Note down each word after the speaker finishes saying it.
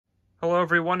Hello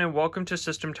everyone and welcome to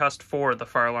system test for the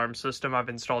fire alarm system I've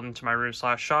installed into my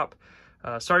room/shop.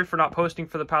 Sorry for not posting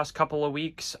for the past couple of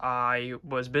weeks. I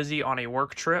was busy on a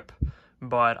work trip,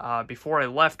 but before I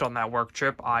left on that work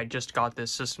trip, I just got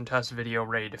this system test video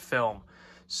ready to film.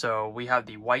 So we have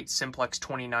the white Simplex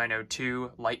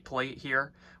 2902 light plate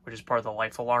here, which is part of the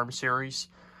Life Alarm series.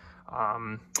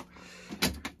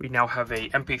 We now have a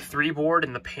MP3 board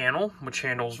in the panel, which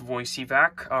handles voice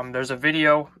EVAC. There's a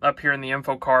video up here in the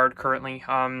info card currently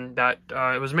that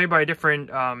it was made by a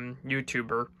different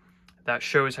YouTuber that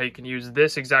shows how you can use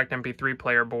this exact MP3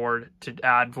 player board to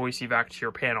add voice EVAC to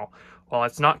your panel. While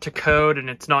it's not to code and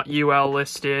it's not UL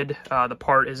listed, the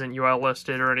part isn't UL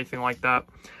listed or anything like that,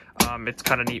 it's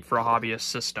kind of neat for a hobbyist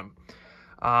system.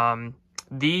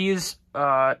 These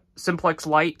Simplex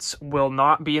lights will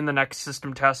not be in the next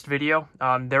system test video.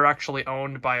 They're actually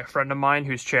owned by a friend of mine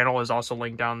whose channel is also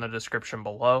linked down in the description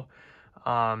below.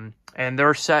 And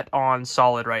they're set on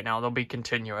solid right now. They'll be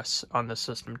continuous on the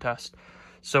system test.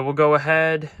 So we'll go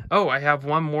ahead. Oh, I have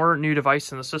one more new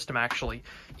device in the system actually.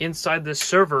 Inside this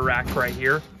server rack right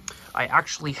here, I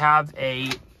actually have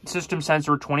a System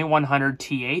Sensor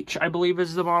 2100TH, I believe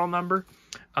is the model number,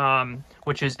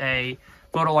 which is a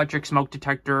photoelectric smoke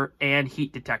detector and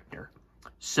heat detector.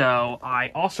 So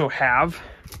I also have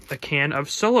a can of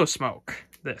Solo Smoke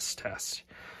this test.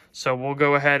 So we'll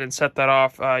go ahead and set that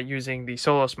off using the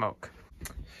Solo Smoke.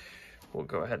 We'll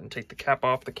go ahead and take the cap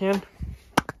off the can.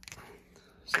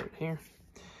 Set it here.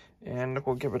 And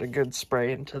we'll give it a good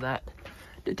spray into that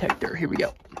detector. Here we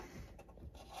go.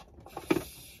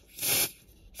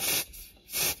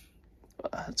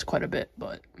 That's quite a bit,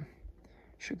 but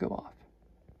should go off.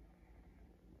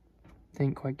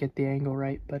 Didn't quite get the angle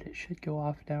right, but it should go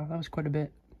off now. That was quite a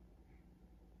bit.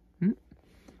 There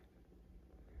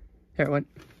it went.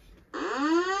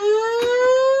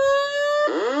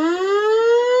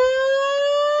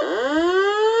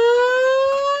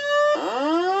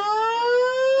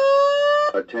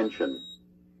 Attention.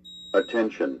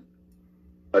 Attention.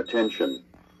 Attention.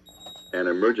 An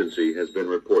emergency has been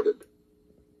reported.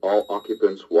 All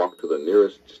occupants walk to the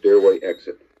nearest stairway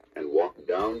exit and walk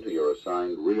down to your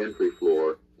assigned re-entry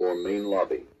floor or main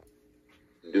lobby.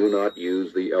 Do not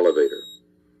use the elevator.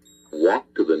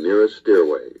 Walk to the nearest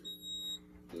stairway.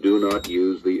 Do not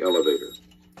use the elevator.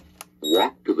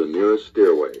 Walk to the nearest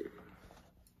stairway.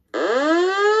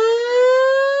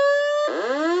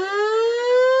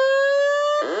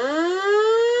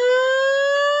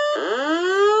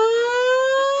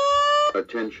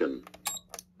 Attention.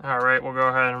 Alright, we'll go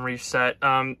ahead and reset.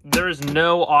 There is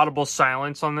no audible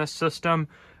silence on this system,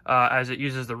 as it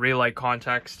uses the relay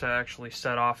contacts to actually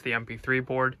set off the MP3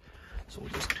 board. So we'll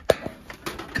just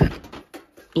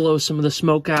blow some of the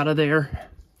smoke out of there,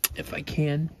 if I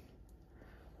can.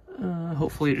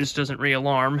 Hopefully it just doesn't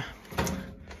re-alarm.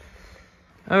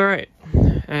 Alright,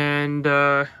 and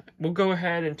we'll go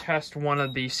ahead and test one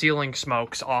of the ceiling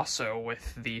smokes also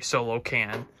with the Solo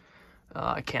can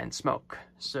smoke.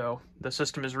 So the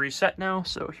system is reset now,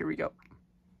 so here we go.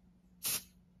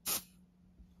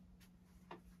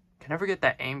 Can never get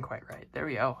that aim quite right. There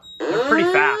we go. They're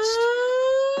pretty fast.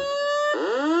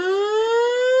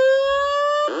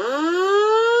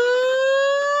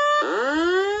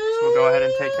 So we'll go ahead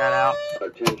and take that out.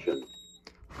 Attention.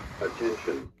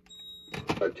 Attention.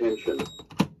 Attention.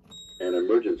 An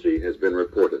emergency has been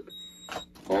reported.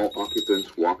 All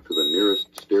occupants walk to the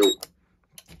nearest stairway.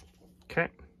 Okay.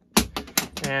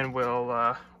 And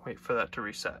we'll wait for that to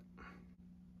reset.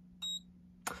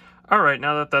 Alright,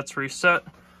 now that that's reset,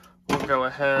 we'll go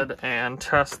ahead and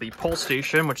test the pull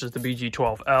station, which is the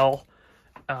BG12L,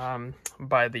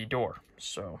 by the door.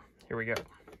 So, here we go.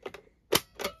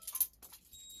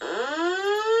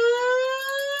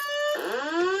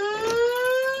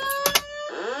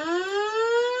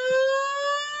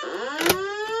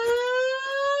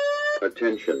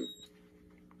 Attention.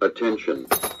 Attention.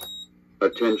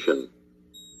 Attention.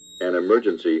 An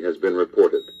emergency has been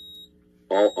reported.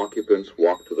 All occupants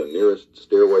walk to the nearest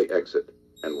stairway exit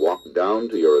and walk down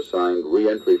to your assigned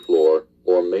re-entry floor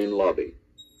or main lobby.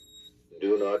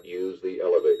 Do not use the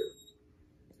elevator.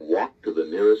 Walk to the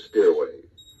nearest stairway.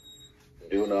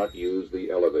 Do not use the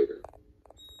elevator.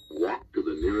 Walk to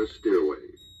the nearest stairway.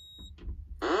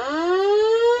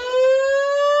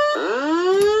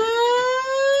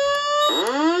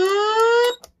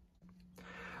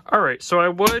 Alright, so I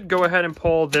would go ahead and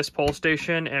pull this pull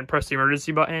station and press the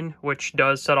emergency button, which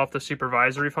does set off the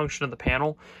supervisory function of the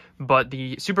panel, but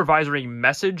the supervisory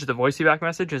message, the voice evac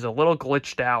message, is a little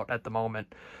glitched out at the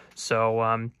moment. So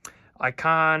I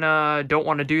kind of don't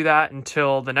want to do that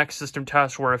until the next system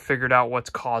test where I figured out what's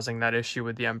causing that issue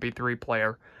with the MP3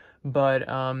 player. But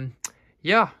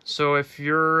yeah, so if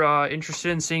you're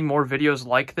interested in seeing more videos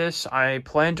like this, I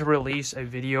plan to release a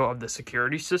video of the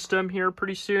security system here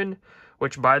pretty soon,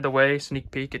 which, by the way,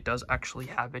 sneak peek, it does actually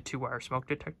have a 2-wire smoke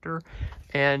detector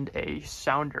and a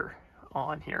sounder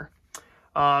on here.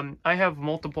 I have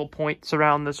multiple points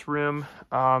around this room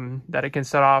that it can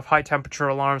set off high temperature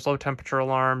alarms, low temperature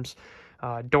alarms,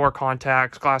 door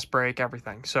contacts, glass break,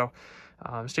 everything. So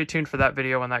stay tuned for that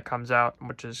video when that comes out,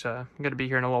 which is going to be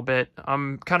here in a little bit.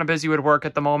 I'm kind of busy with work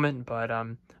at the moment, but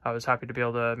I was happy to be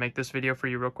able to make this video for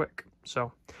you real quick.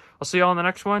 So I'll see you all in the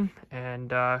next one,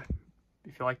 and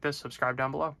if you like this, subscribe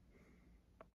down below.